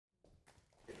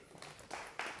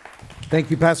Thank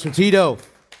you, Pastor Tito.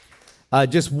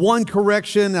 Just one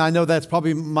correction. I know that's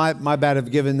probably my bad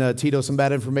of giving Tito some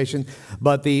bad information,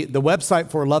 but the website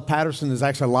for Love Patterson is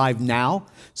actually live now.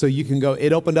 So you can go,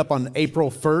 it opened up on April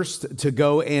 1st to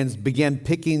go and begin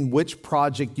picking which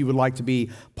project you would like to be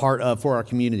part of for our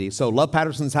community. So Love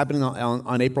Patterson is happening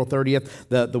on April 30th.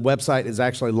 The website is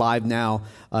actually live now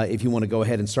if you want to go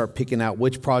ahead and start picking out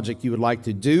which project you would like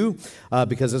to do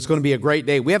because it's going to be a great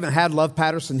day. We haven't had Love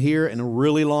Patterson here in a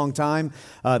really long time.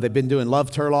 They've been doing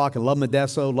Love Turlock and Love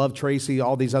Modesto, Love Tracy,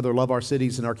 all these other Love Our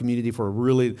Cities in our community for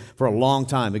a long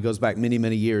time. It goes back many,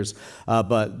 many years.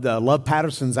 But Love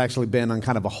Patterson's actually been on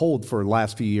kind of a hold for the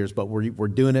last few years, but we're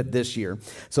doing it this year.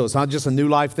 So it's not just a New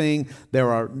Life thing.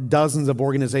 There are dozens of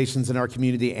organizations in our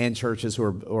community and churches who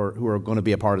are going to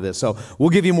be a part of this. So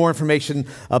we'll give you more information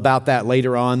about that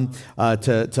later on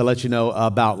to let you know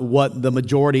about what the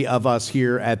majority of us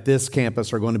here at this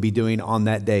campus are going to be doing on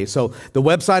that day. So the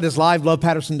website is live,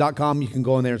 lovepatterson.com. You can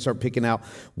go in there and start picking out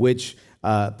which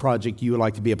project you would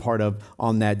like to be a part of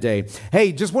on that day.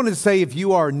 Hey, just wanted to say if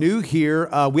you are new here,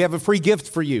 we have a free gift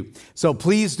for you. So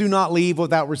please do not leave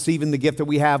without receiving the gift that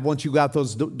we have. Once you got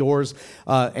those doors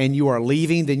and you are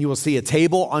leaving, then you will see a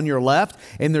table on your left,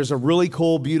 and there's a really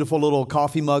cool, beautiful little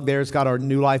coffee mug there. It's got our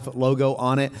New Life logo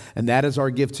on it, and that is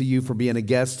our gift to you for being a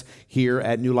guest here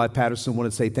at New Life Patterson. I want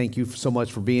to say thank you so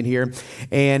much for being here.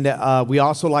 And we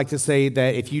also like to say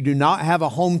that if you do not have a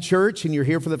home church and you're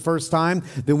here for the first time,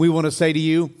 then we want to say to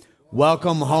you,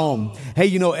 welcome home.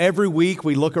 Hey, every week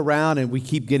we look around and we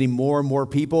keep getting more and more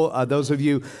people. Those of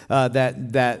you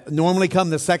that normally come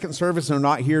to second service and are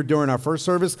not here during our first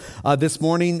service this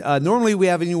morning, normally we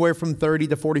have anywhere from 30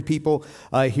 to 40 people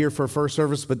here for first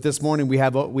service, but this morning we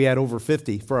had over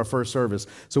 50 for our first service.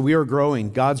 So we are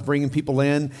growing. God's bringing people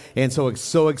in, and so it's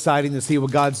so exciting to see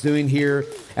what God's doing here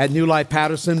at New Life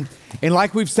Patterson. And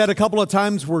like we've said a couple of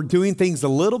times, we're doing things a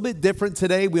little bit different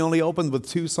today. We only opened with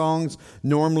 2 songs.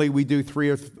 Normally we do three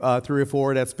or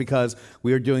four. That's because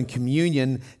we are doing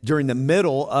communion during the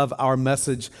middle of our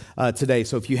message today.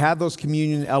 So if you have those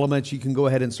communion elements, you can go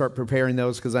ahead and start preparing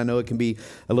those because I know it can be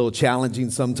a little challenging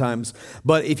sometimes.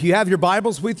 But if you have your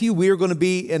Bibles with you, we are going to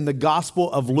be in the Gospel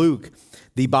of Luke,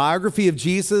 the biography of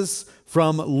Jesus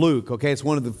from Luke. Okay, it's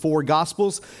one of the 4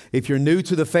 Gospels. If you're new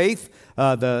to the faith,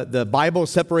 the Bible is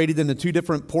separated into 2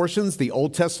 different portions, the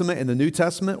Old Testament and the New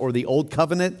Testament, or the Old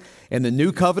Covenant and the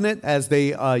New Covenant, as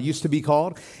they used to be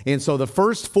called. And so the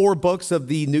first 4 books of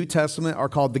the New Testament are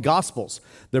called the Gospels.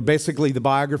 They're basically the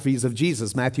biographies of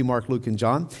Jesus, Matthew, Mark, Luke, and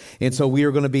John. And so we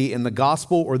are going to be in the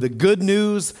Gospel, or the good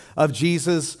news of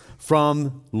Jesus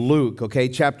from Luke, okay,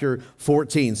 chapter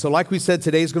 14. So like we said,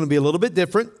 today is going to be a little bit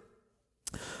different.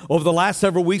 Over the last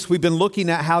several weeks, we've been looking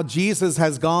at how Jesus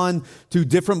has gone to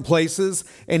different places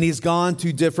and he's gone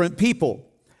to different people.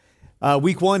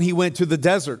 Week 1, he went to the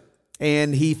desert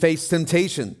and he faced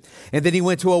temptation. And then he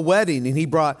went to a wedding and he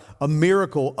brought a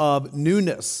miracle of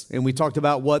newness. And we talked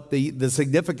about what the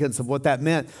significance of what that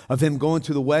meant of him going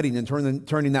to the wedding and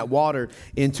turning that water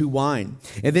into wine.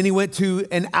 And then he went to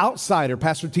an outsider.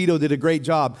 Pastor Tito did a great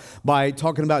job by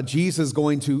talking about Jesus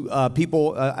going to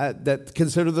people that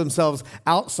consider themselves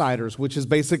outsiders, which is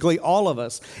basically all of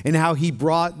us, and how he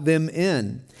brought them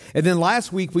in. And then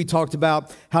last week we talked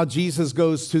about how Jesus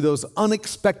goes to those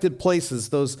unexpected places,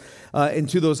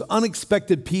 into those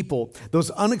unexpected people, those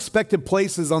unexpected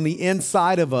places on the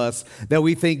inside of us that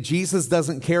we think Jesus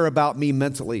doesn't care about me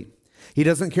mentally. He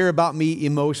doesn't care about me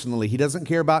emotionally. He doesn't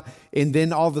care about, and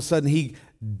then all of a sudden he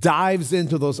dives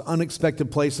into those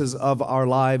unexpected places of our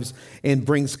lives and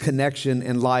brings connection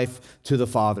and life to the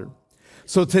Father.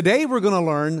 So today we're going to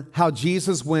learn how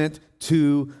Jesus went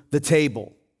to the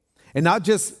table. And not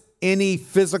just any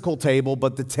physical table,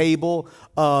 but the table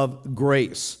of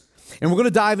grace. And we're going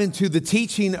to dive into the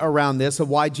teaching around this, of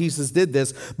why Jesus did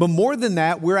this. But more than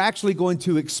that, we're actually going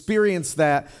to experience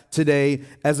that today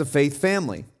as a faith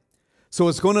family. So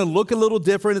it's going to look a little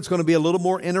different. It's going to be a little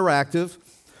more interactive.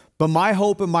 But my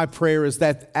hope and my prayer is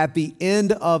that at the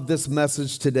end of this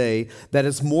message today, that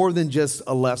it's more than just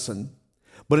a lesson,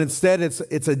 but instead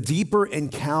it's a deeper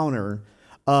encounter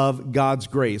of God's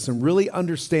grace and really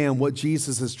understand what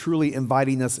Jesus is truly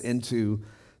inviting us into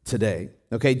today.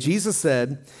 Okay, Jesus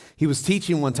said, he was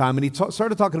teaching one time and he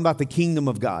started talking about the kingdom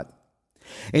of God.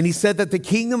 And he said that the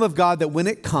kingdom of God, that when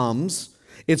it comes,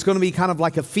 it's going to be kind of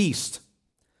like a feast,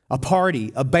 a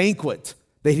party, a banquet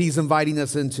that he's inviting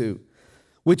us into,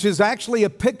 which is actually a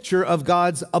picture of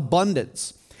God's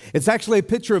abundance. It's actually a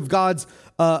picture of God's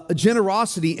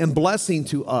generosity and blessing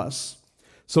to us.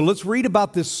 So let's read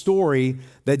about this story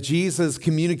that Jesus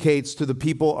communicates to the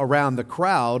people around the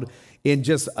crowd in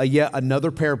just yet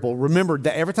another parable. Remember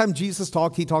that every time Jesus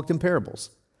talked, he talked in parables,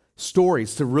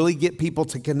 stories to really get people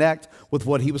to connect with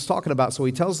what he was talking about. So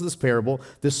he tells this parable,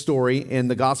 this story in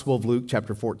the Gospel of Luke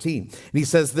chapter 14. And he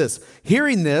says this,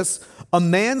 hearing this, a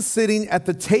man sitting at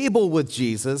the table with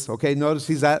Jesus, okay, notice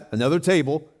he's at another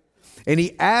table, and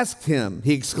he asked him,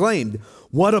 he exclaimed,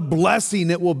 what a blessing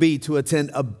it will be to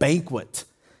attend a banquet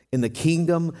in the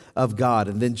kingdom of God.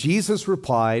 And then Jesus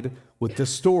replied with this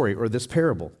story or this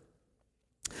parable.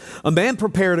 A man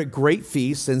prepared a great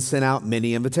feast and sent out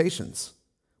many invitations.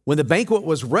 When the banquet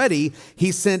was ready,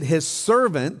 he sent his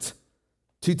servant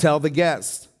to tell the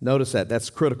guests. Notice that's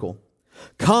critical.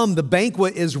 Come, the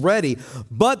banquet is ready.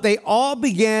 But they all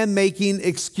began making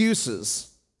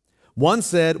excuses. One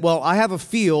said, well, I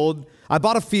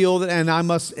bought a field and I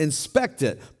must inspect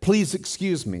it. Please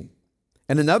excuse me.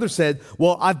 And another said,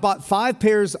 well, I've bought 5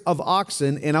 pairs of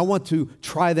oxen and I want to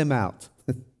try them out.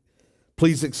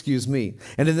 Please excuse me.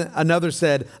 And then another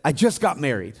said, I just got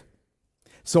married,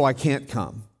 so I can't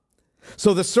come.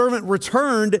 So the servant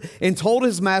returned and told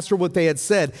his master what they had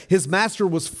said. His master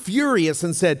was furious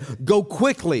and said, go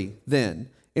quickly then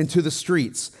into the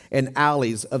streets and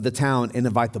alleys of the town and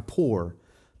invite the poor,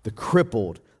 the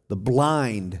crippled, the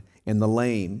blind, and the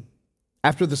lame.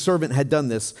 After the servant had done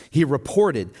this, he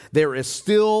reported, there is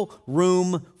still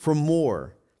room for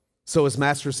more. So his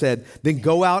master said, then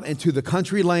go out into the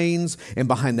country lanes and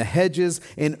behind the hedges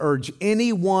and urge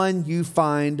anyone you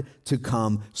find to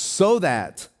come so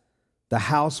that the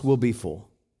house will be full.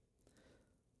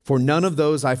 For none of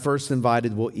those I first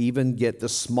invited will even get the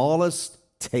smallest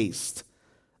taste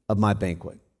of my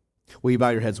banquet. Will you bow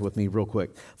your heads with me real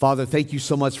quick? Father, thank you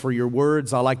so much for your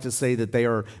words. I like to say that they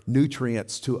are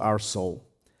nutrients to our soul.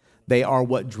 They are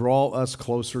what draw us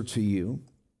closer to you.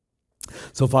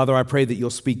 So, Father, I pray that you'll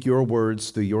speak your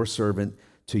words through your servant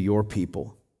to your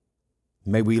people.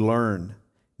 May we learn.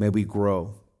 May we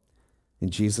grow. In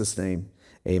Jesus' name,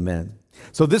 amen.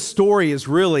 So this story is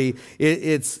really,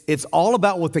 it's all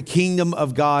about what the kingdom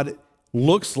of God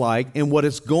looks like and what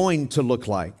it's going to look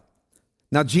like.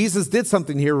 Now, Jesus did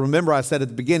something here. Remember, I said at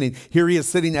the beginning, here he is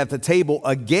sitting at the table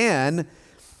again,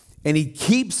 and he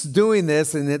keeps doing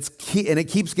this, and it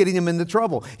keeps getting him into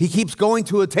trouble. He keeps going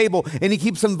to a table, and he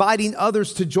keeps inviting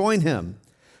others to join him,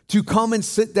 to come and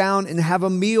sit down and have a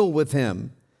meal with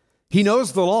him. He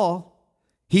knows the law.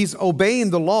 He's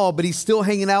obeying the law, but he's still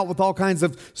hanging out with all kinds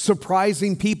of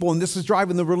surprising people, and this is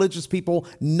driving the religious people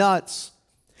nuts.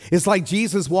 It's like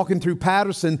Jesus walking through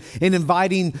Patterson and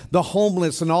inviting the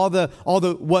homeless and all the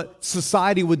what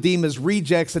society would deem as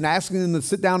rejects and asking them to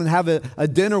sit down and have a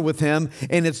dinner with him.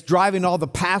 And it's driving all the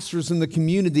pastors in the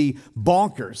community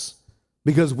bonkers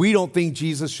because we don't think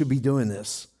Jesus should be doing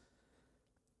this.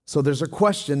 So there's a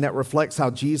question that reflects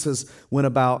how Jesus went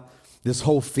about this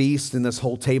whole feast and this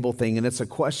whole table thing. And it's a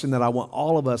question that I want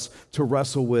all of us to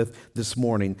wrestle with this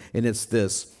morning. And it's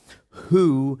this: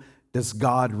 who does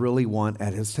God really want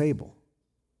at his table?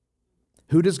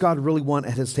 Who does God really want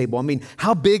at his table? I mean,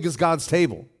 how big is God's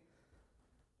table?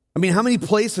 I mean, how many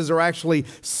places are actually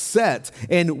set?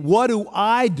 And what do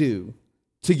I do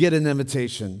to get an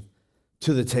invitation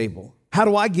to the table? How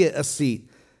do I get a seat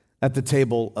at the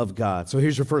table of God? So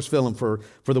here's your first fill-in for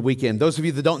the weekend. Those of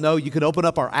you that don't know, you can open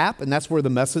up our app, and that's where the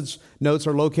message notes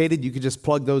are located. You can just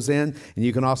plug those in, and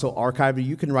you can also archive it.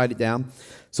 You can write it down.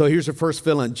 So here's your first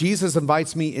fill-in. Jesus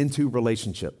invites me into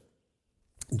relationship.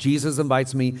 Jesus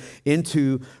invites me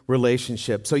into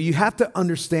relationship. So you have to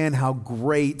understand how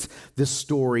great this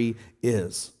story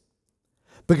is,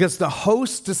 because the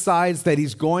host decides that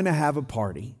he's going to have a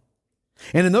party.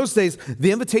 And in those days,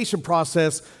 the invitation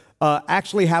process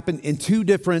actually happened in 2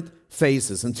 different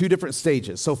phases, in 2 different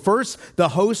stages. So first, the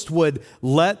host would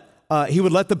let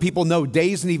the people know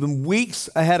days and even weeks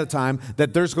ahead of time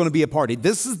that there's going to be a party.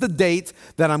 This is the date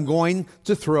that I'm going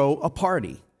to throw a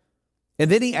party. And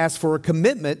then he asked for a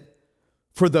commitment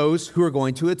for those who are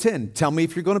going to attend. Tell me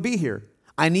if you're going to be here.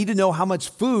 I need to know how much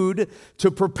food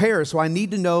to prepare, so I need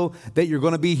to know that you're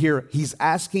going to be here. He's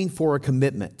asking for a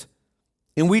commitment.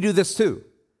 And we do this too.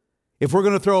 If we're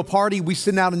going to throw a party, we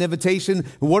send out an invitation.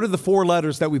 What are the 4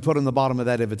 letters that we put on the bottom of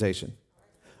that invitation?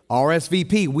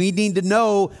 RSVP. We need to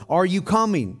know, are you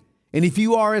coming? And if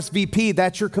you RSVP,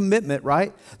 that's your commitment,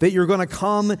 right? That you're going to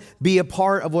come be a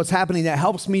part of what's happening. That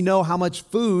helps me know how much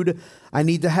food I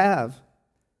need to have.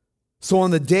 So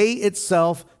on the day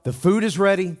itself, the food is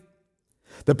ready,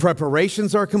 the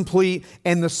preparations are complete,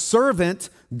 and the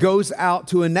servant goes out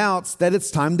to announce that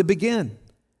it's time to begin.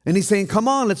 And he's saying, come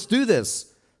on, let's do this.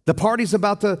 The party's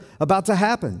about to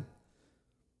happen.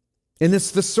 And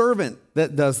it's the servant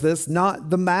that does this, not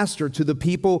the master, to the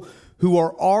people who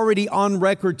are already on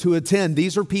record to attend.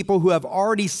 These are people who have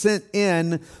already sent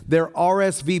in their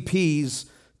RSVPs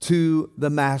to the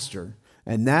master.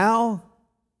 And now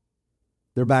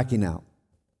they're backing out.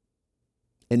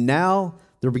 And now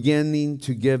they're beginning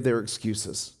to give their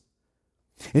excuses.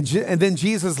 And then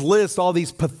Jesus lists all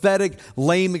these pathetic,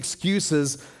 lame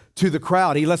excuses to the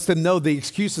crowd. He lets them know the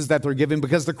excuses that they're giving,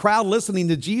 because the crowd listening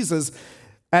to Jesus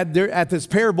at this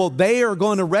parable, they are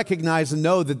going to recognize and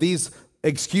know that these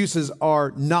excuses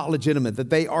are not legitimate, that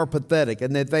they are pathetic,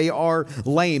 and that they are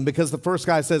lame. Because the first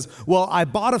guy says, well, I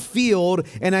bought a field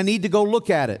and I need to go look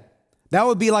at it. That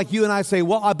would be like you and I say,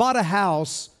 well, I bought a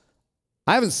house.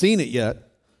 I haven't seen it yet,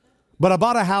 but I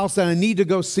bought a house and I need to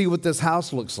go see what this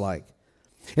house looks like.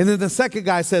 And then the second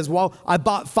guy says, well, I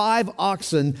bought 5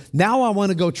 oxen. Now I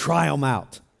want to go try them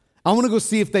out. I want to go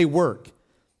see if they work.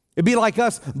 It'd be like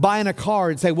us buying a car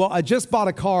and say, well, I just bought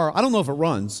a car. I don't know if it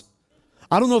runs.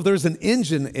 I don't know if there's an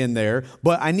engine in there,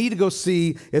 but I need to go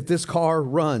see if this car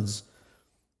runs.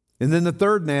 And then the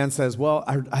third man says, well,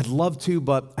 I'd love to,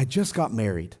 but I just got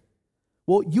married.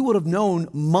 Well, you would have known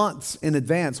months in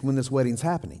advance when this wedding's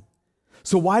happening.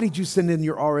 So why did you send in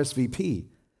your RSVP?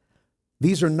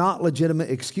 These are not legitimate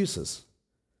excuses.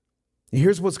 And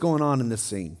here's what's going on in this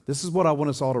scene. This is what I want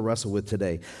us all to wrestle with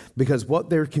today, because what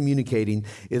they're communicating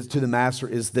is to the master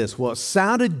is this. Well, it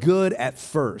sounded good at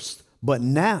first, but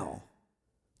now,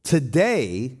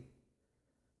 today,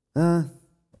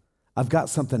 I've got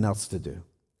something else to do.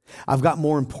 I've got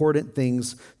more important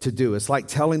things to do. It's like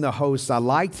telling the host, I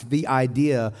liked the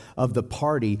idea of the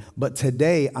party, but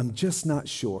today I'm just not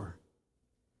sure.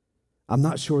 I'm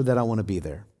not sure that I want to be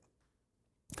there.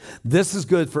 This is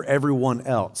good for everyone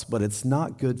else, but it's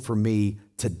not good for me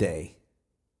today.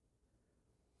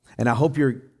 And I hope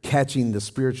you're catching the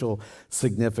spiritual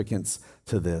significance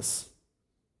to this.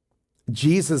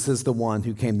 Jesus is the one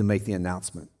who came to make the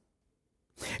announcement.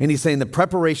 And he's saying the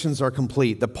preparations are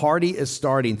complete. The party is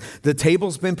starting. The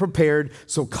table's been prepared,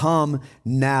 so come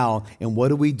now. And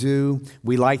what do?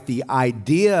 We like the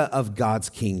idea of God's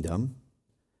kingdom,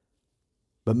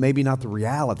 but maybe not the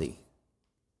reality.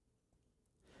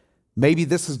 Maybe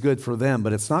this is good for them,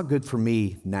 but it's not good for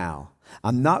me now.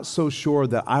 I'm not so sure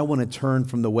that I want to turn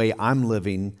from the way I'm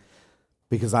living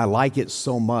because I like it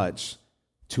so much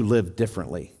to live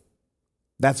differently.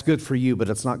 That's good for you, but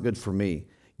it's not good for me.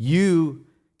 You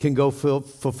can go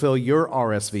fulfill your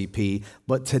RSVP,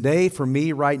 but today, for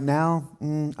me right now,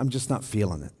 I'm just not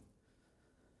feeling it.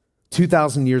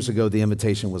 2,000 years ago, the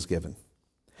invitation was given.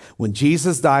 When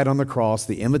Jesus died on the cross,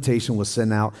 the invitation was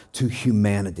sent out to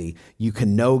humanity. You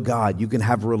can know God. You can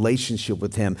have a relationship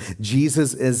with him.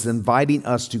 Jesus is inviting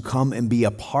us to come and be a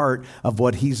part of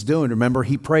what he's doing. Remember,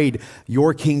 he prayed,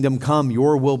 your kingdom come,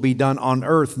 your will be done on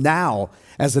earth now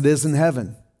as it is in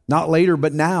heaven. Not later,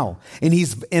 but now. And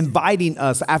he's inviting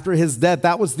us after his death.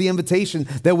 That was the invitation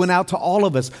that went out to all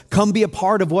of us. Come be a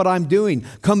part of what I'm doing.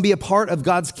 Come be a part of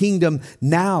God's kingdom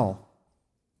now.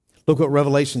 Look what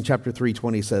Revelation chapter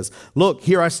 3:20 says. Look,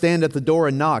 here I stand at the door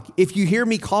and knock. If you hear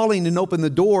me calling and open the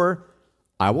door,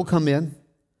 I will come in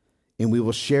and we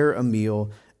will share a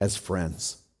meal as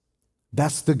friends.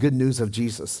 That's the good news of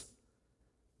Jesus.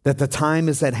 That the time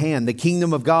is at hand. The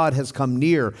kingdom of God has come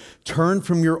near. Turn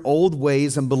from your old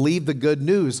ways and believe the good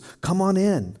news. Come on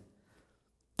in.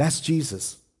 That's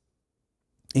Jesus.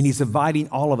 And he's inviting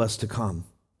all of us to come.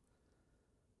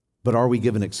 But are we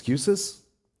given excuses?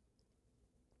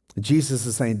 Jesus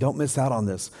is saying, don't miss out on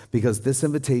this, because this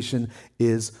invitation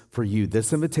is for you.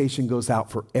 This invitation goes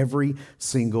out for every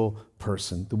single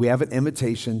person. We have an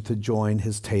invitation to join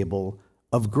his table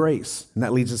of grace. And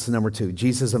that leads us to number 2.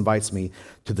 Jesus invites me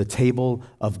to the table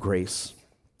of grace.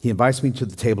 He invites me to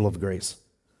the table of grace.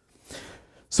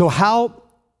 So how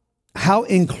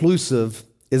inclusive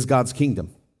is God's kingdom?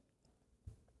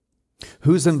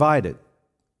 Who's invited?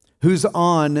 Who's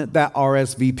on that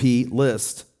RSVP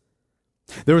list?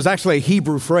 There was actually a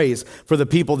Hebrew phrase for the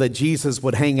people that Jesus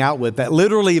would hang out with that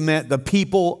literally meant the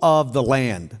people of the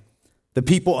land. The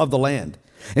people of the land.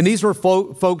 And these were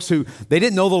folks who, they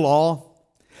didn't know the law.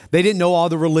 They didn't know all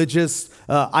the religious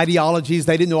ideologies.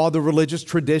 They didn't know all the religious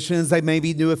traditions. They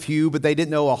maybe knew a few, but they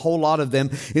didn't know a whole lot of them.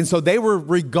 And so they were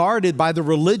regarded by the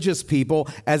religious people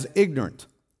as ignorant,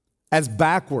 as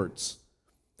backwards.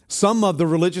 Some of the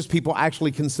religious people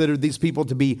actually considered these people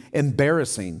to be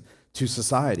embarrassing to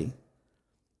society.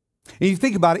 And you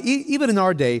think about it, even in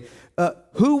our day,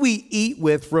 who we eat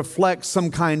with reflects some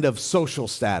kind of social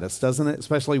status, doesn't it?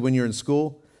 Especially when you're in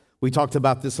school. We talked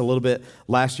about this a little bit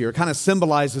last year. It kind of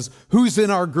symbolizes who's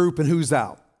in our group and who's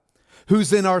out.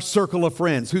 who's in our circle of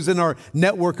friends, who's in our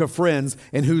network of friends,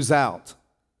 and who's out.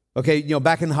 Okay,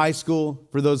 back in high school,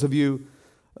 for those of you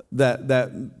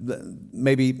that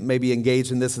maybe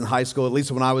engaged in this in high school, at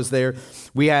least when I was there,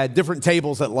 we had different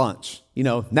tables at lunch.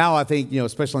 Now I think,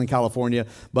 especially in California,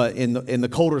 but in the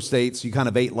colder states, you kind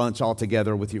of ate lunch all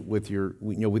together with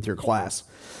your class.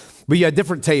 But you had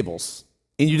different tables,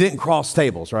 and you didn't cross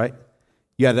tables, right?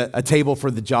 You had a table for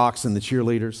the jocks and the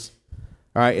cheerleaders,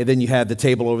 all right, and then you had the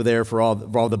table over there for all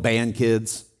the band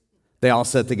kids. They all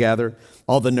sat together.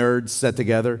 All the nerds sat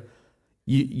together.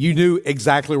 You knew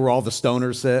exactly where all the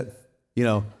stoners sat.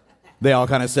 They all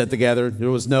kind of sat together. There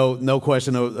was no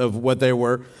question of what they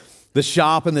were. The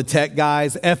shop and the tech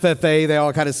guys, FFA, they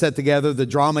all kind of sat together. The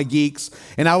drama geeks.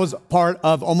 And I was part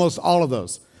of almost all of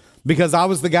those because I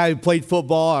was the guy who played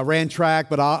football. I ran track,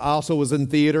 but I also was in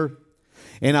theater.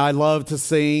 And I loved to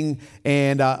sing,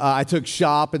 and I took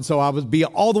shop, and so I would be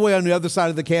all the way on the other side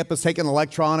of the campus taking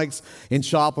electronics in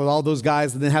shop with all those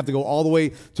guys, and then have to go all the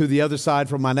way to the other side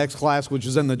from my next class, which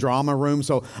is in the drama room.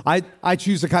 So I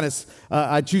choose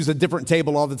I choose a different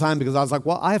table all the time because I was like,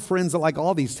 well, I have friends that like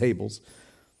all these tables.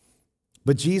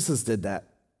 But Jesus did that.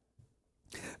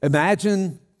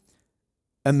 Imagine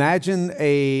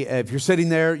if you're sitting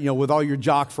there, with all your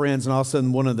jock friends, and all of a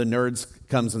sudden one of the nerds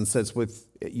comes and sits with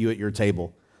you at your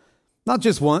table. Not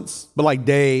just once, but like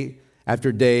day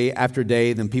after day after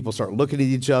day. Then people start looking at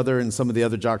each other, and some of the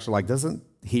other jocks are like, doesn't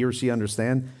he or she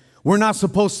understand? We're not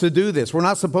supposed to do this. We're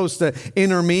not supposed to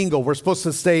intermingle. We're supposed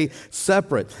to stay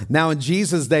separate. Now in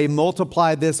Jesus' day,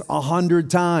 multiply this 100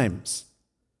 times.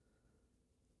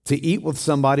 To eat with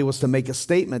somebody was to make a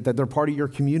statement that they're part of your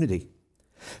community.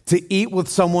 To eat with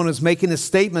someone is making a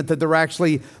statement that they're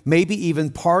actually maybe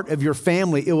even part of your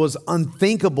family. It was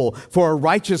unthinkable for a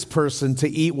righteous person to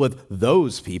eat with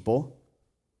those people.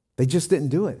 They just didn't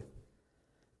do it.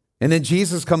 And then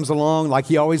Jesus comes along like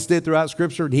he always did throughout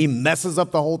Scripture, and he messes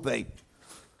up the whole thing.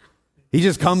 He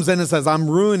just comes in and says, I'm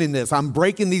ruining this. I'm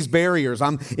breaking these barriers.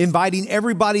 I'm inviting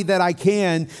everybody that I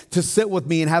can to sit with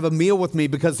me and have a meal with me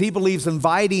because he believes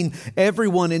inviting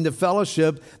everyone into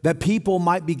fellowship that people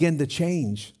might begin to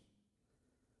change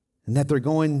and that they're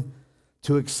going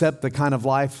to accept the kind of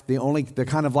life, the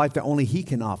kind of life that only he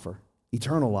can offer,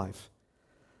 eternal life.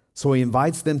 So he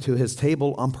invites them to his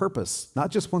table on purpose,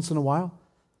 not just once in a while,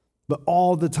 but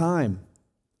all the time.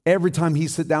 Every time he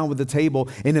sat down with the table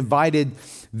and invited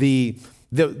the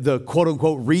quote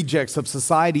unquote rejects of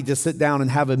society to sit down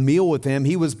and have a meal with him,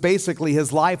 he was basically,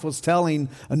 his life was telling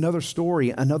another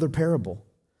story, another parable.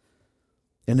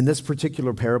 And in this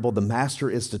particular parable, the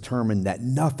master is determined that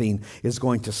nothing is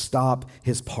going to stop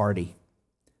his party.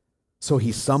 So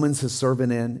he summons his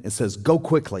servant in and says, go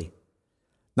quickly.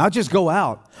 Not just go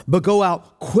out, but go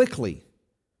out quickly.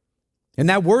 And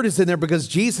that word is in there because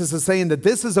Jesus is saying that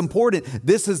this is important.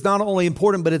 This is not only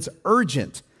important, but it's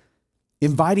urgent.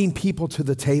 Inviting people to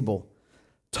the table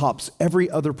tops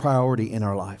every other priority in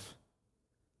our life.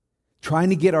 Trying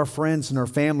to get our friends and our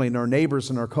family and our neighbors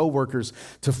and our coworkers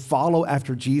to follow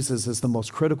after Jesus is the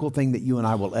most critical thing that you and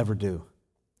I will ever do.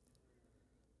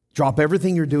 Drop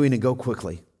everything you're doing and go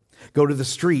quickly. Go to the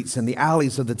streets and the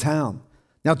alleys of the town.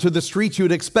 Now, to the streets you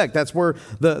would expect. That's where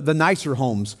the nicer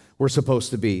homes were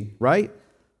supposed to be, right?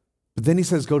 But then he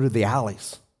says, go to the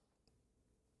alleys.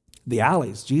 The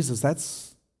alleys, Jesus,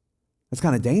 that's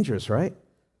kind of dangerous, right?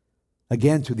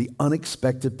 Again, to the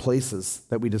unexpected places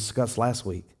that we discussed last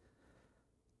week.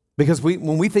 Because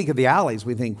when we think of the alleys,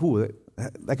 we think, ooh,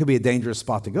 that could be a dangerous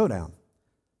spot to go down.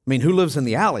 I mean, who lives in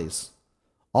the alleys?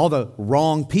 All the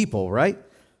wrong people, right?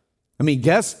 I mean,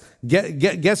 guess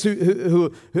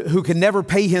who can never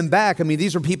pay him back? I mean,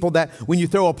 these are people that when you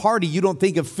throw a party, you don't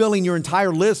think of filling your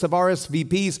entire list of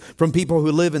RSVPs from people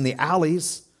who live in the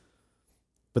alleys.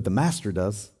 But the master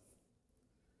does.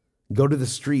 Go to the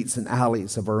streets and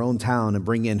alleys of our own town and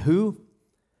bring in who?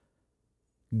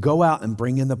 Go out and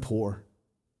bring in the poor.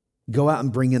 Go out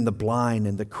and bring in the blind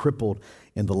and the crippled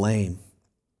and the lame.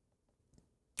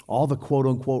 All the quote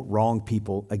unquote wrong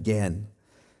people again.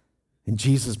 And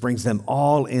Jesus brings them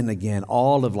all in again.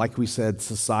 All of, like we said,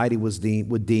 society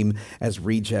would deem as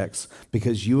rejects.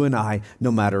 Because you and I,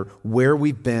 no matter where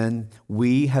we've been,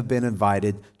 we have been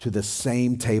invited to the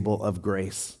same table of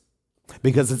grace.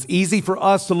 Because it's easy for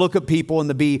us to look at people and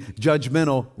to be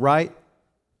judgmental, right?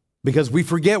 Because we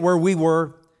forget where we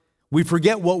were. We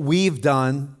forget what we've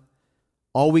done.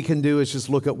 All we can do is just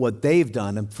look at what they've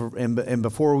done. And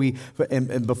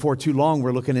before too long,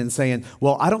 we're looking and saying,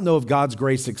 well, I don't know if God's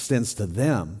grace extends to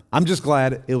them. I'm just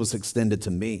glad it was extended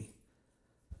to me.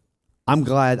 I'm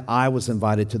glad I was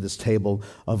invited to this table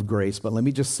of grace. But let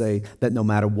me just say that no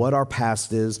matter what our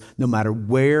past is, no matter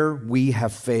where we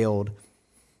have failed,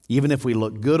 even if we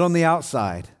look good on the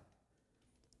outside,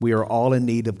 we are all in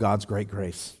need of God's great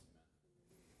grace.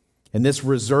 And this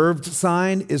reserved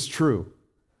sign is true.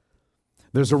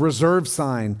 There's a reserved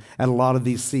sign at a lot of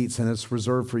these seats, and it's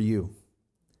reserved for you.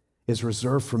 It's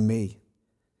reserved for me.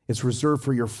 It's reserved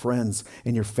for your friends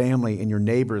and your family and your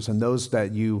neighbors and those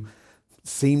that you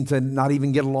seem to not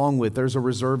even get along with. There's a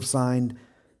reserved sign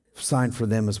for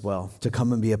them as well, to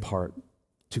come and be a part,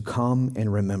 to come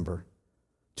and remember,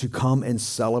 to come and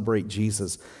celebrate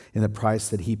Jesus and the price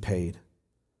that he paid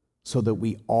so that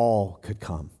we all could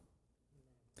come.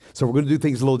 So we're going to do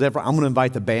things a little different. I'm going to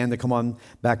invite the band to come on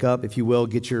back up, if you will.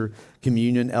 Get your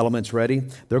communion elements ready.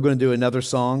 They're going to do another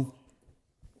song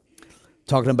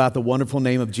talking about the wonderful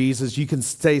name of Jesus. You can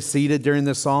stay seated during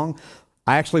this song.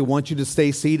 I actually want you to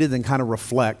stay seated and kind of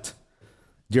reflect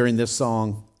during this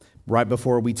song right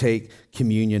before we take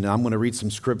communion. I'm going to read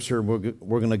some scripture. We're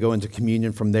going to go into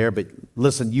communion from there. But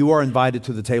listen, you are invited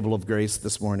to the table of grace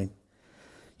this morning.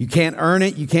 You can't earn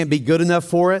it. You can't be good enough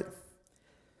for it.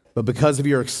 But because of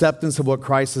your acceptance of what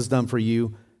Christ has done for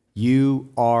you,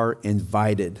 you are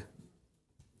invited.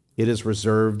 It is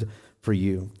reserved for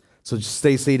you. So just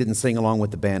stay seated and sing along with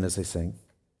the band as they sing.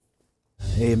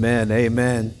 Amen,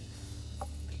 amen.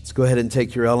 Let's go ahead and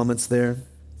take your elements there.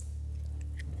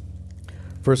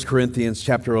 1 Corinthians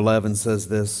chapter 11 says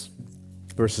this,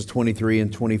 verses 23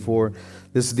 and 24.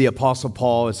 This is the Apostle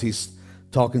Paul as he's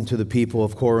talking to the people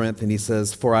of Corinth, and he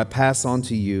says, "For I pass on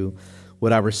to you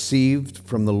what I received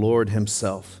from the Lord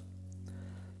himself.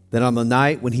 Then on the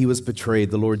night when he was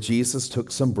betrayed, the Lord Jesus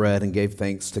took some bread and gave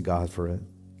thanks to God for it.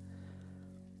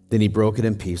 Then he broke it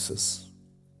in pieces.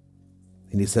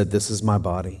 And he said, 'This is my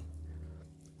body,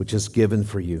 which is given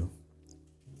for you.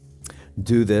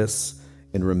 Do this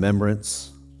in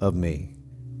remembrance of me.'"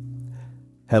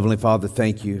 Heavenly Father,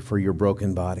 thank you for your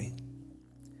broken body.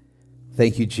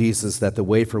 Thank you, Jesus, that the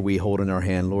wafer we hold in our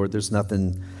hand, Lord, there's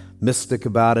nothing mystic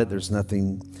about it. There's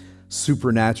nothing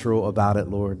supernatural about it,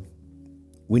 Lord.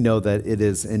 We know that it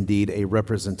is indeed a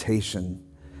representation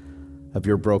of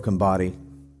your broken body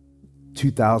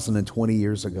 2,020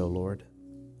 years ago, Lord.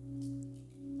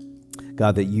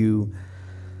 God, that you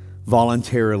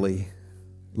voluntarily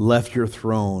left your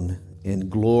throne in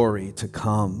glory to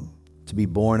come, to be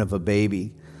born of a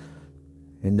baby,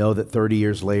 and know that 30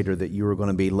 years later that you were going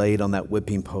to be laid on that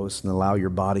whipping post and allow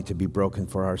your body to be broken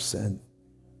for our sin.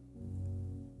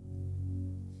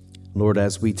 Lord,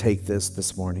 as we take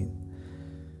this morning,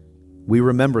 we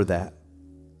remember that.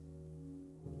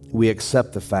 We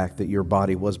accept the fact that your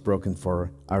body was broken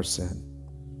for our sin.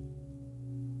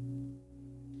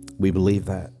 We believe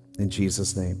that in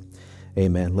Jesus' name.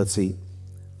 Amen. Let's eat.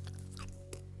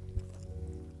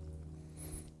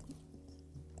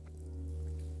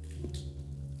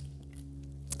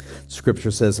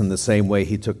 Scripture says, in the same way,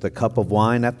 he took the cup of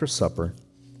wine after supper,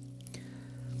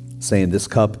 saying, "This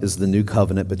cup is the new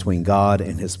covenant between God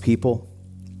and his people."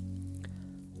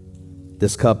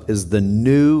 This cup is the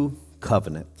new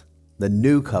covenant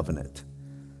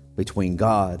between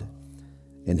God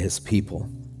and his people.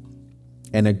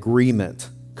 An agreement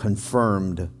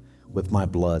confirmed with my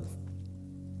blood.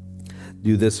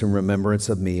 Do this in remembrance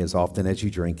of me as often as you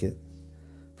drink it.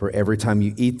 For every time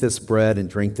you eat this bread and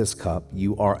drink this cup,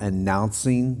 you are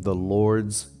announcing the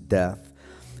Lord's death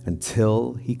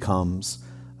until he comes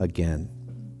again.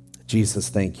 Jesus,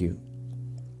 thank you.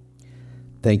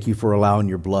 Thank you for allowing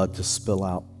your blood to spill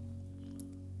out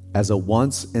as a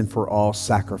once and for all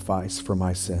sacrifice for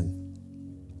my sin.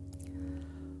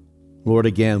 Lord,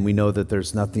 again, we know that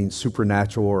there's nothing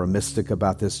supernatural or mystic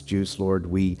about this juice, Lord.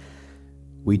 We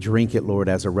drink it, Lord,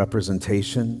 as a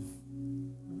representation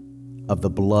of the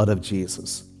blood of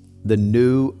Jesus, the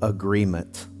new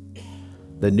agreement,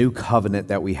 the new covenant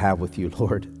that we have with you,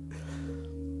 Lord.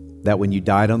 That when you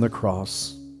died on the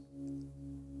cross,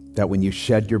 that when you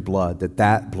shed your blood,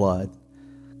 that blood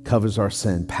covers our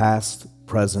sin, past,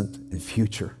 present, and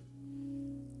future.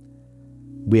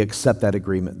 We accept that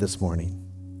agreement this morning.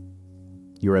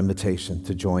 Your invitation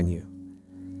to join you.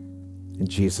 In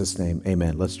Jesus' name,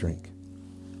 amen. Let's drink.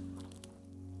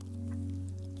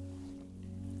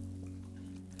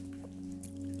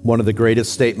 One of the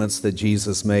greatest statements that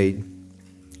Jesus made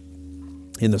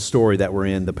in the story that we're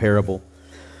in, the parable.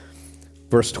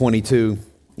 Verse 22,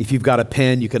 if you've got a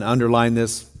pen, you can underline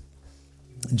this.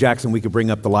 Jackson, we could bring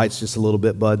up the lights just a little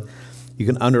bit, bud. You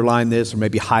can underline this or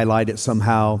maybe highlight it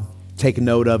somehow. Take a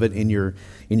note of it in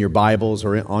your Bibles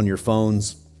or on your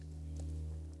phones.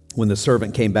 When the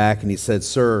servant came back and he said,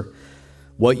 "Sir,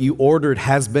 what you ordered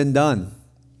has been done,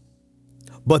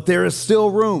 But there is still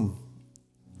room.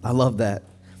 I love that.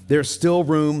 There's still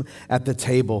room at the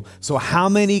table. So how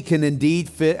many can indeed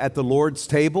fit at the Lord's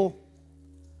table?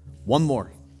 One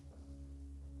more.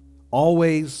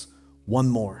 Always one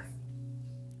more.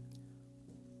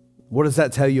 What does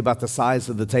that tell you about the size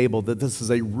of the table? That this is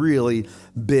a really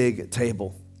big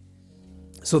table.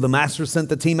 So the master sent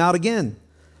the team out again.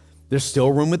 There's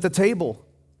still room at the table.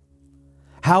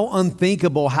 How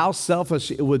unthinkable, how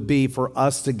selfish it would be for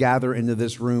us to gather into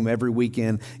this room every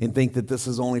weekend and think that this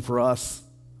is only for us.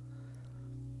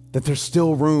 That there's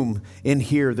still room in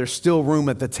here. There's still room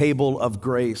at the table of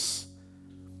grace.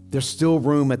 There's still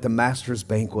room at the master's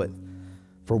banquet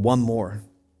for one more.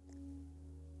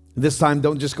 This time,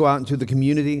 don't just go out into the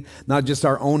community, not just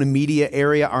our own immediate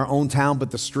area, our own town, but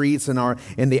the streets and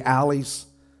the alleys.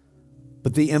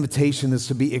 But the invitation is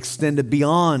to be extended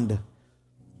beyond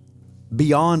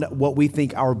what we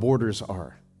think our borders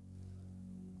are.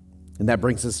 And that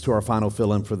brings us to our final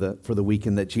fill-in for the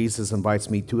weekend, that Jesus invites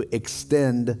me to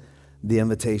extend the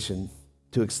invitation.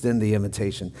 To extend the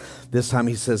invitation. This time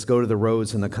he says, go to the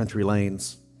roads and the country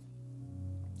lanes.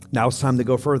 Now it's time to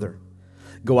go further.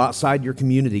 Go outside your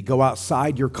community. Go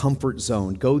outside your comfort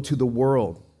zone. Go to the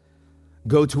world.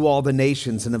 Go to all the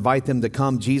nations and invite them to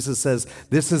come. Jesus says,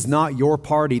 this is not your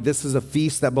party. This is a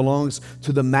feast that belongs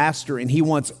to the master, and he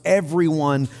wants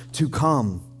everyone to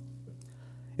come.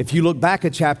 If you look back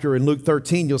a chapter in Luke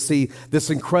 13, you'll see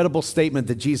this incredible statement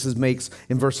that Jesus makes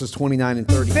in verses 29 and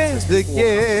 30.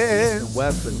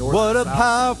 What a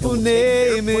powerful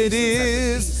name it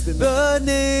is, the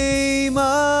name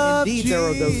of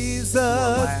Jesus.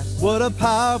 What a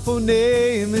powerful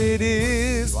name it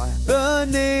is, the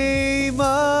name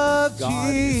of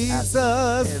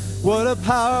Jesus. What a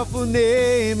powerful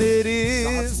name it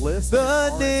is,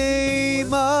 the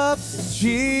name of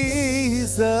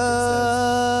Jesus.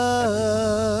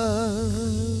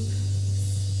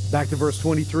 Back to verse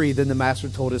 23. Then the master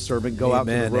told his servant, go out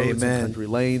to the roads and country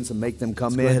lanes and make them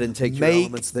come in. Go ahead and take your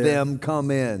elements there. Make them come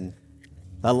in.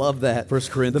 I love that. 1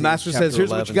 Corinthians the master says, here's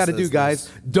what you got to do, guys.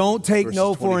 Don't take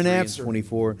no for an answer.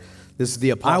 24. This is the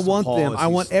Apostle I want Paul, them. I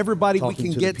want everybody we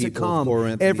can get to come.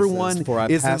 Everyone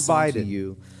is invited.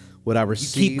 You what I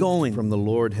received from the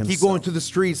Lord himself. Keep going to the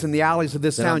streets and the alleys of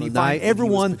this town. You find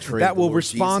everyone that will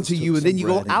respond to you. And then you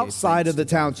go outside of the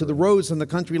town to the roads and the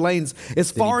country lanes as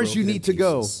far as you need to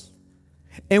go.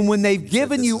 And when they've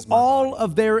given you all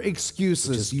of their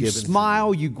excuses, you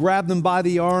smile, you grab them by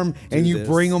the arm, and you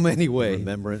bring them anyway.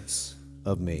 Remembrance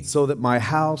of me. So that my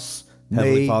house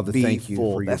Heavenly may Father, be thank you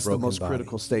full. for your That's the broken most body.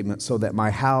 critical statement. So that my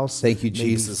house Thank you, may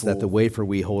Jesus, be full. that the wafer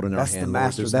we hold in our That's hand, the Lord,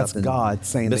 master. there's That's nothing God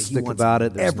saying that he mystic wants about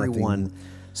it. There's everyone nothing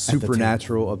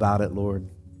supernatural about it, Lord.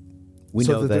 We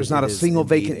so know that there's not a single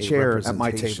vacant chair at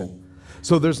my table.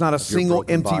 So there's not a single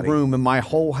empty room in my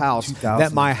whole house,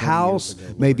 that my house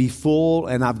may be full,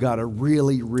 and I've got a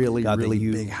really, really, really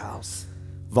big house.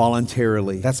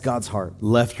 Voluntarily, that's God's heart.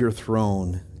 left your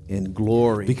throne in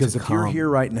glory. Because if you're here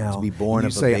right now, to be born you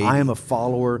of a say, baby, I am a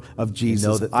follower of Jesus,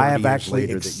 know that I have 30 years actually later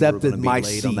that you were accepted gonna be my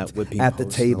laid on seat that whipping at the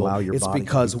post and table. allow your It's body to be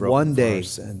because broken for our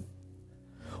sin.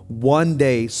 one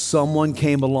day someone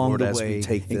came along Lord, the as we way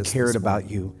take and this cared this about morning,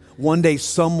 you. One day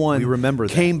someone we remember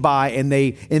that. came by and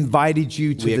they invited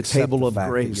you to We the accept table the of fact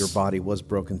that grace. your body was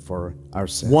broken for our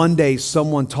sin. One day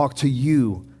someone talked to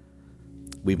you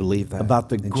We believe that. about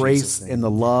the In grace Jesus' name. and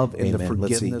the love and the Amen.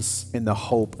 Let's see. forgiveness and the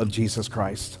hope of Jesus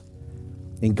Christ.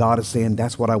 And God is saying,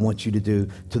 that's what I want you to do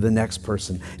to the next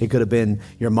person. It could have been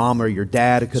your mom or your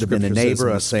dad. It could have been a Scripture says neighbor,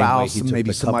 in a the same way spouse, he took maybe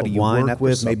the cup somebody of you wine work after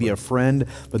with, maybe supper. a friend.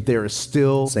 But there is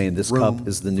still saying this room cup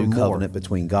is the new for more. covenant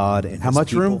between God and How his much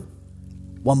people. room?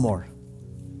 One more.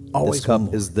 Always This cup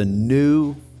one more. is the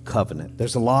new covenant.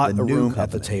 There's a lot The of new room at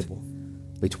the covenant table.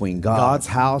 between God God's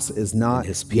house is not and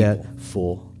his people. yet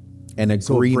full. An agreement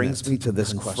So it brings me to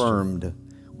this confirmed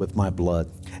with my blood.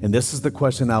 And this is the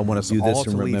question I want us Do all this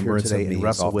to in leave here remembrance today of me and as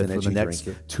wrestle often with for as the you next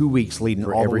drink it. 2 weeks leading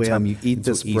For all every the way time up you eat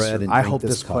until this bread Easter. and I drink hope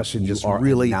this this cup, question you just are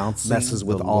really announcing messes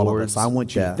with the all of Lord's us. I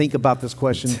want you to death think about this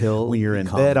question until when you're he in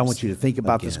bed. I comes want you to think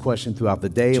about this again. question throughout the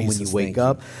day and when you Jesus, wake thank you.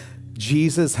 up.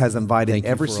 Jesus has invited Thank you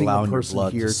every for single allowing your person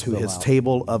blood to here to spill his out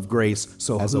table of grace.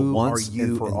 So as a who are once you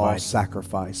and for all inviting?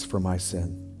 Sacrifice for my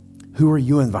sin. Who are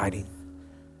you inviting?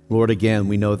 Lord, again,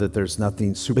 we know that there's nothing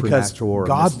Because supernatural or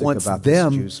God mystic wants about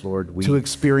them this juice, Lord. We to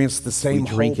experience the same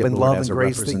drink hope it, and Lord, love as and a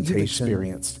grace that you've representation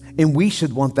experienced. And we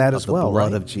should want that as the well,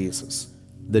 blood right? of Jesus.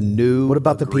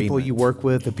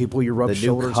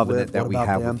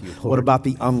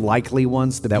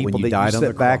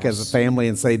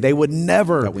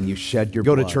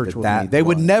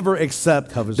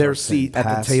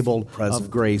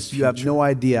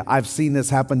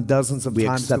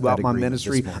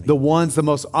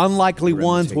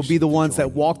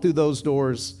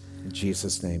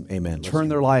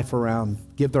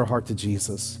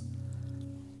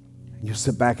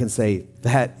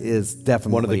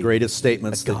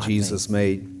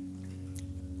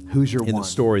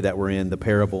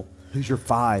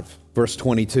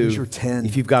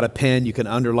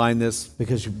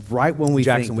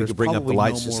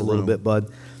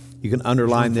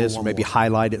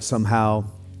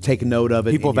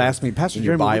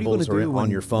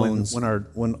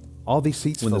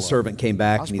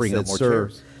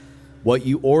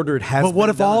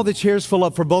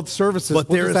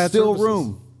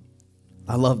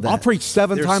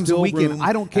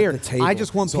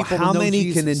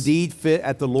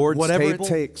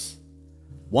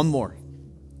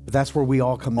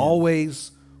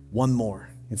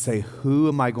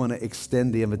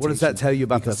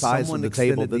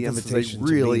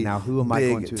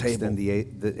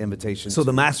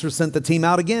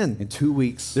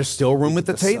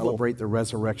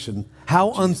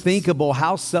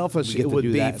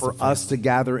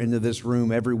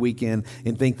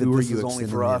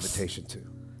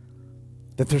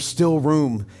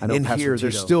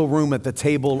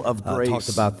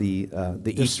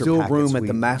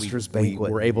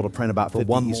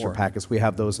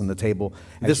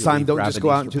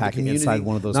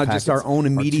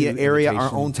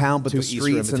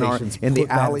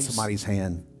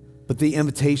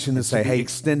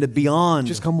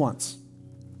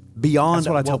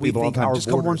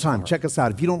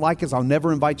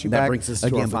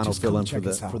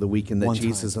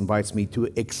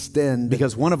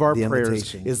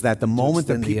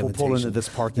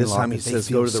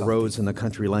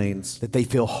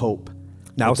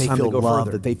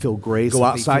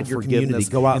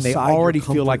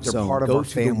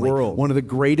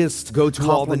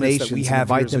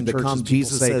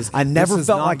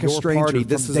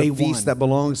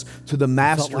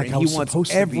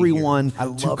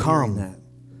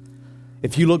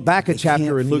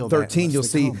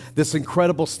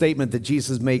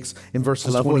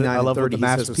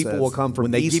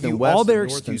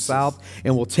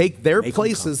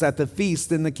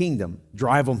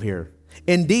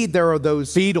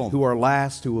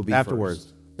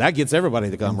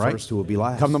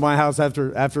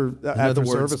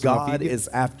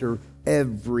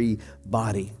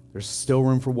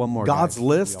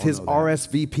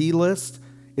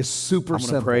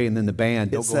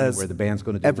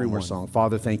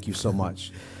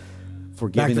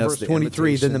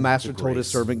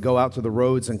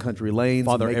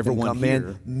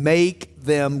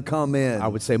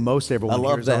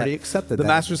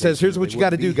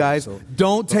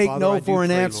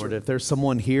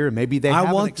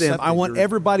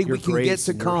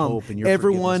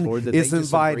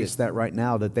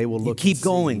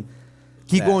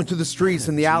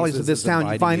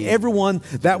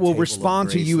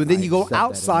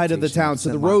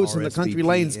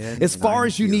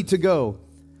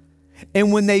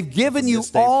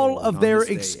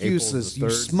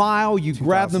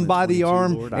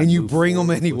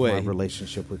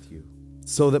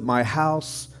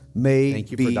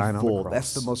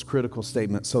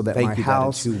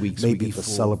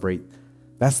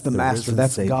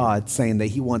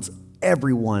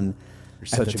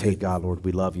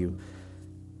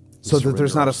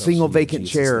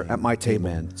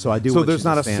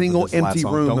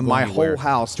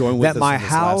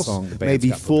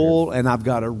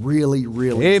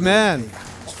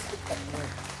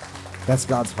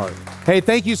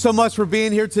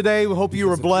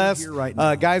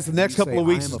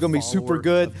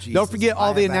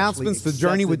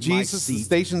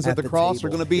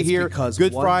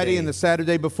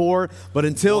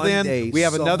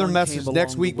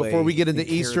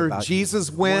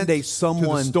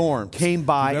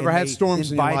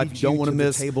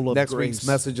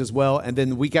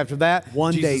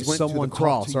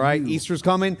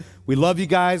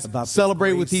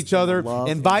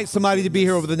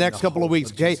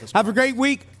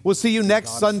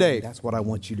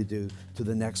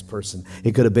 the next person.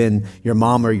 It could have been your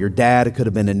mom or your dad. It could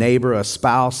have been a neighbor, a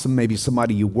spouse, maybe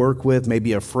somebody you work with,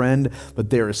 maybe a friend, but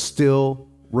there is still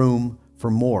room for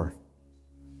more.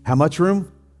 How much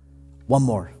room? One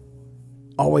more.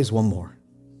 Always one more.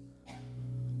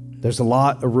 There's a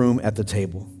lot of room at the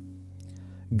table.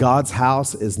 God's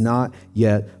house is not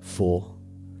yet full.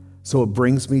 So it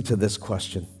brings me to this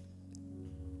question.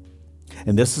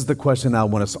 And this is the question I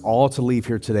want us all to leave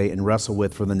here today and wrestle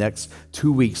with for the next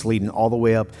 2 weeks leading all the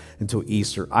way up until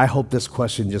Easter. I hope this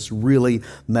question just really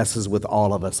messes with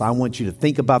all of us. I want you to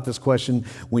think about this question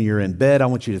when you're in bed. I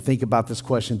want you to think about this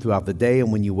question throughout the day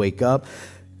and when you wake up.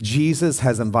 Jesus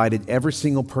has invited every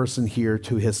single person here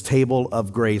to his table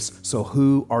of grace. So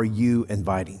who are you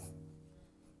inviting?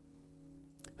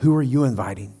 Who are you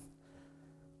inviting?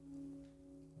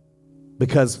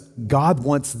 Because God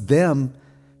wants them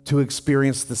to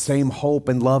experience the same hope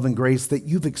and love and grace that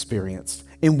you've experienced.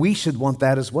 And we should want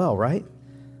that as well, right?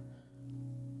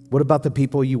 What about the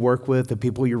people you work with, the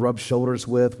people you rub shoulders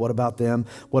with? What about them?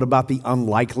 What about the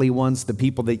unlikely ones, the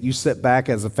people that you sit back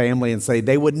as a family and say,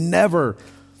 they would never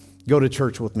go to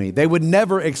church with me. They would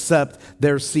never accept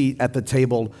their seat at the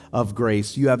table of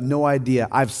grace. You have no idea.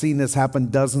 I've seen this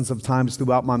happen dozens of times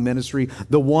throughout my ministry.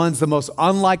 The most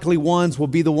unlikely ones will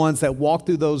be the ones that walk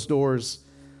through those doors,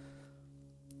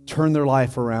 turn their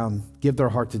life around, give their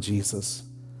heart to Jesus.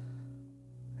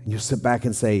 And you sit back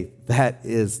and say, that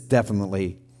is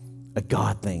definitely a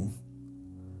God thing.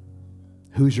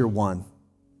 Who's your 1?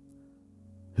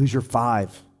 Who's your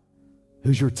 5?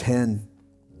 Who's your 10?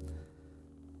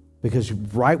 Because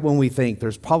right when we think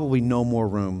there's probably no more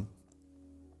room,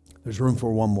 there's room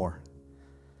for one more.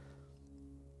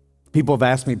 People have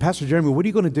asked me, Pastor Jeremy, what are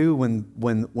you going to do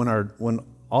when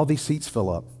all these seats fill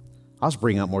up? I'll just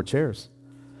bring out more chairs.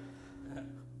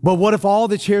 But what if all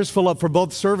the chairs fill up for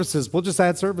both services? We'll just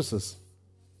add services.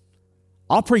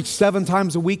 I'll preach 7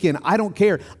 times a weekend. I don't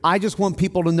care. I just want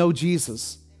people to know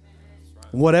Jesus.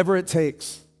 Whatever it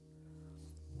takes.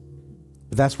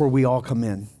 But that's where we all come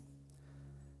in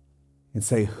and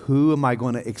say, who am I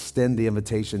going to extend the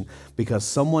invitation? Because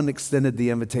someone extended the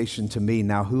invitation to me.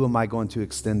 Now, who am I going to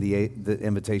extend the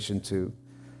invitation to?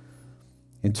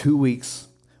 In 2 weeks,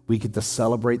 we get to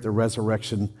celebrate the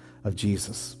resurrection of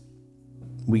Jesus.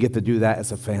 We get to do that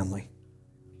as a family.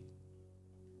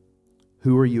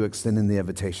 Who are you extending the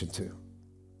invitation to?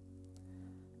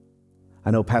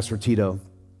 I know Pastor Tito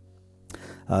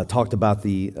talked about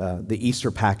the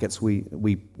Easter packets. We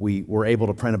were able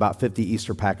to print about 50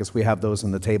 Easter packets. We have those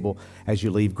on the table as you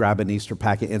leave. Grab an Easter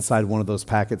packet. Inside one of those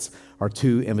packets are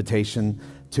 2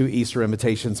 Easter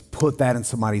invitations. Put that in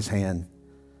somebody's hand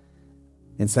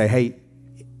and say, hey,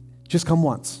 just come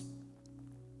once.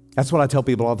 That's what I tell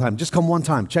people all the time. Just come one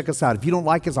time. Check us out. If you don't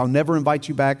like us, I'll never invite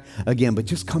you back again, but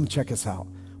just come check us out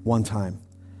one time.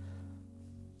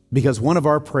 Because one of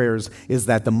our prayers is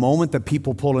that the moment that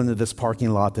people pull into this parking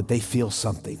lot, that they feel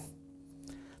something,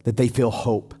 that they feel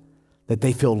hope, that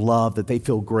they feel love, that they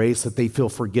feel grace, that they feel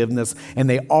forgiveness, and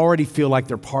they already feel like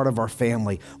they're part of our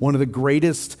family. One of the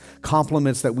greatest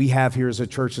compliments that we have here as a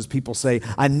church is people say,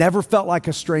 I never felt like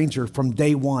a stranger from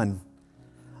day one.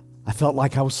 I felt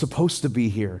like I was supposed to be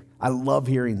here. I love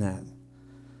hearing that.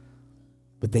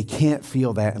 But they can't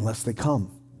feel that unless they come.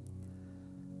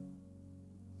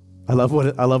 I love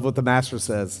what the master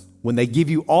says. When they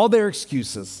give you all their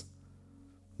excuses,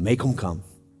 make them come.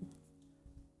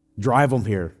 Drive them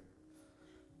here.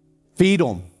 Feed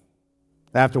them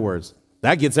afterwards.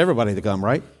 That gets everybody to come,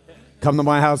 right? Come to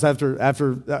my house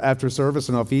after service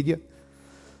and I'll feed you.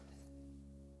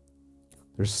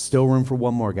 There's still room for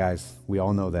one more, guys. We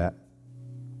all know that.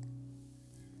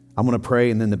 I'm going to pray,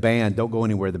 and then the band, don't go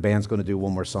anywhere. The band's going to do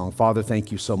one more song. Father,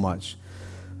 thank you so much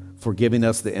for giving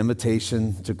us the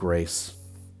invitation to grace.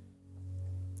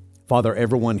 Father,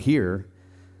 everyone here,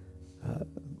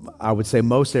 I would say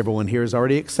most everyone here has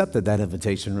already accepted that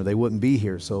invitation or they wouldn't be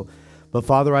here. But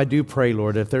Father, I do pray,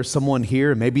 Lord, if there's someone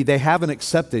here, maybe they haven't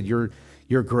accepted your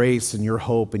grace and your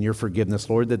hope and your forgiveness,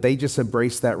 Lord, that they just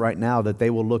embrace that right now, that they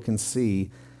will look and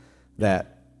see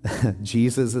that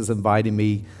Jesus is inviting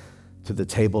me to the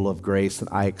table of grace, and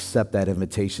I accept that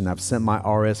invitation. I've sent my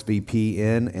RSVP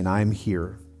in, and I'm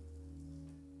here.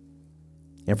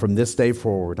 And from this day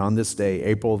forward, on this day,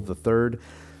 April the 3rd,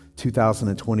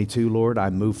 2022, Lord,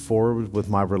 I move forward with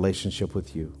my relationship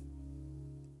with you.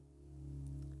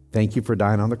 Thank you for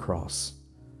dying on the cross.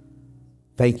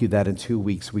 Thank you that in 2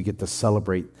 weeks we get to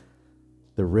celebrate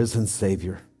the risen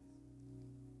Savior.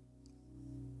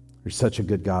 You're such a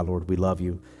good God, Lord. We love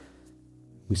you.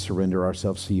 We surrender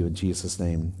ourselves to you in Jesus'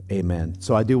 name. Amen.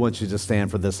 So I do want you to stand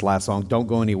for this last song. Don't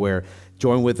go anywhere.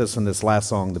 Join with us in this last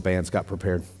song the band's got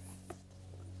prepared.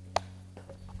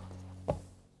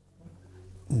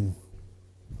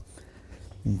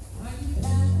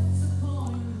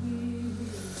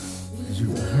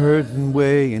 You're hurting,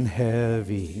 weighing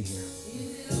heavy.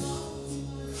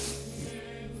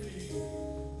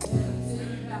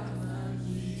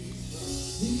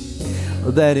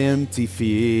 That empty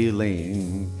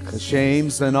feeling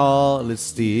shame's and all it's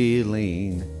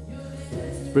stealing.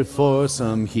 Before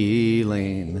some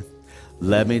healing,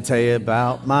 let me tell you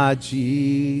about my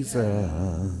Jesus.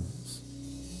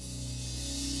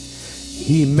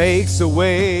 He makes a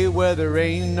way where there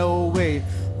ain't no way,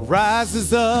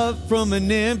 rises up from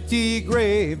an empty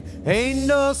grave. Ain't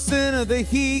no sinner that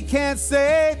he can't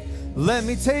save. Let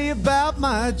me tell you about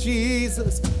my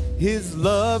Jesus. His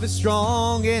love is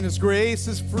strong and his grace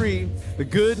is free. The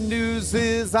good news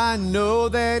is I know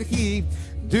that he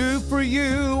do for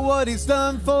you what he's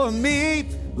done for me.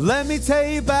 Let me tell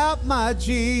you about my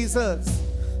Jesus.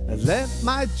 Let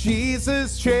my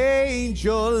Jesus change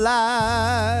your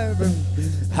life.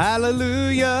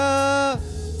 Hallelujah.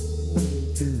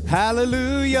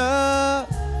 Hallelujah.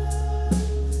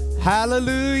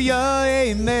 Hallelujah.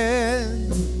 Amen.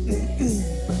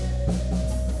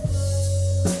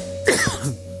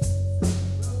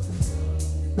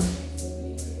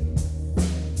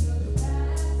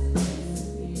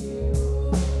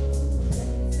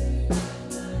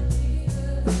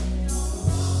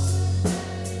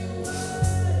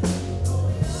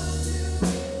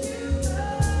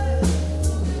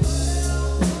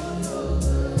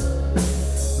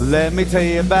 Let me tell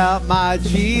you about my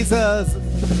Jesus.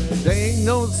 There ain't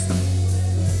no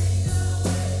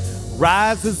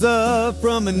rises up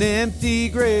from an empty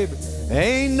grave.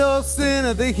 Ain't no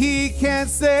sinner that he can't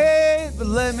save. But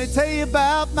let me tell you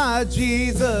about my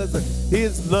Jesus.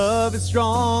 His love is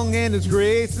strong and his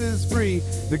grace is free.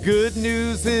 The good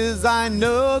news is I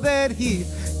know that he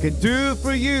can do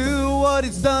for you what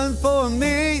he's done for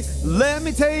me. Let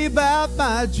me tell you about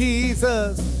my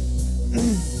Jesus.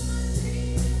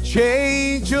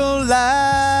 Change your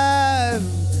life.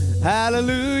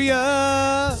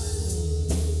 Hallelujah.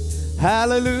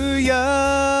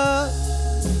 Hallelujah.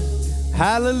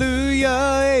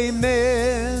 Hallelujah.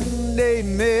 Amen.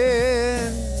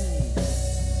 Amen.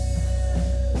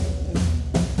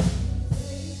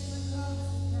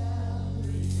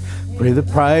 Pay the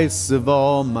price of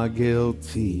all my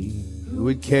guilty. Who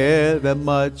would care that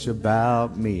much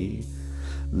about me?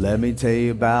 Let me tell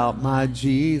you about my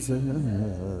Jesus.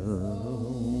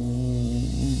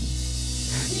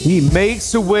 He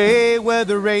makes a way where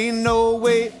there ain't no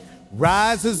way,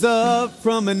 rises up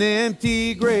from an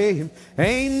empty grave.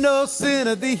 Ain't no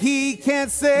sinner that he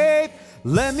can't save.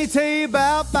 Let me tell you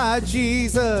about my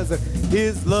Jesus.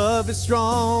 His love is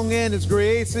strong and his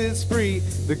grace is free.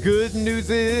 The good news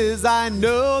is I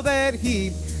know that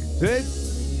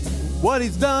what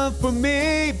he's done for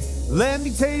me. Let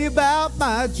me tell you about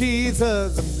my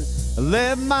Jesus.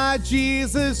 Let my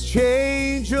Jesus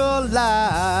change your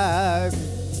life.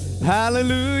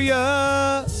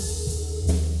 Hallelujah.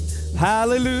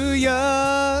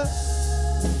 Hallelujah.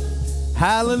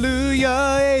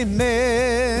 Hallelujah.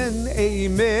 Amen.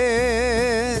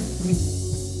 Amen.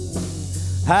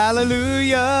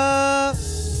 Hallelujah.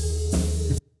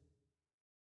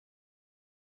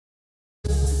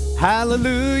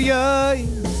 Hallelujah.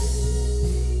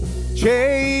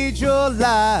 Change your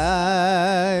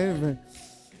life.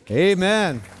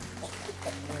 Amen.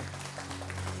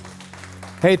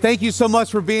 Hey, thank you so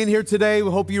much for being here today. We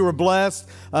hope you were blessed.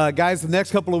 Guys, the next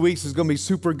couple of weeks is going to be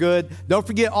super good. Don't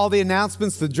forget all the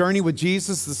announcements. The Journey with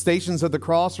Jesus, the Stations of the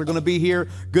Cross are going to be here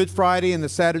Good Friday and the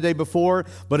Saturday before.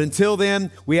 But until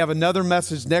then, we have another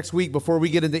message next week before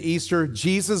we get into Easter.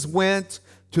 Jesus went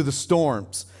to the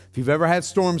storms. If you've ever had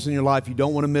storms in your life, you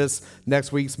don't want to miss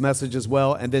next week's message as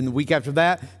well. And then the week after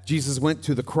that, Jesus went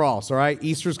to the cross, all right?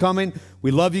 Easter's coming.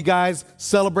 We love you guys.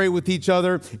 Celebrate with each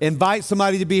other. Invite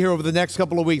somebody to be here over the next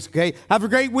couple of weeks, okay? Have a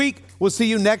great week. We'll see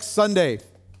you next Sunday.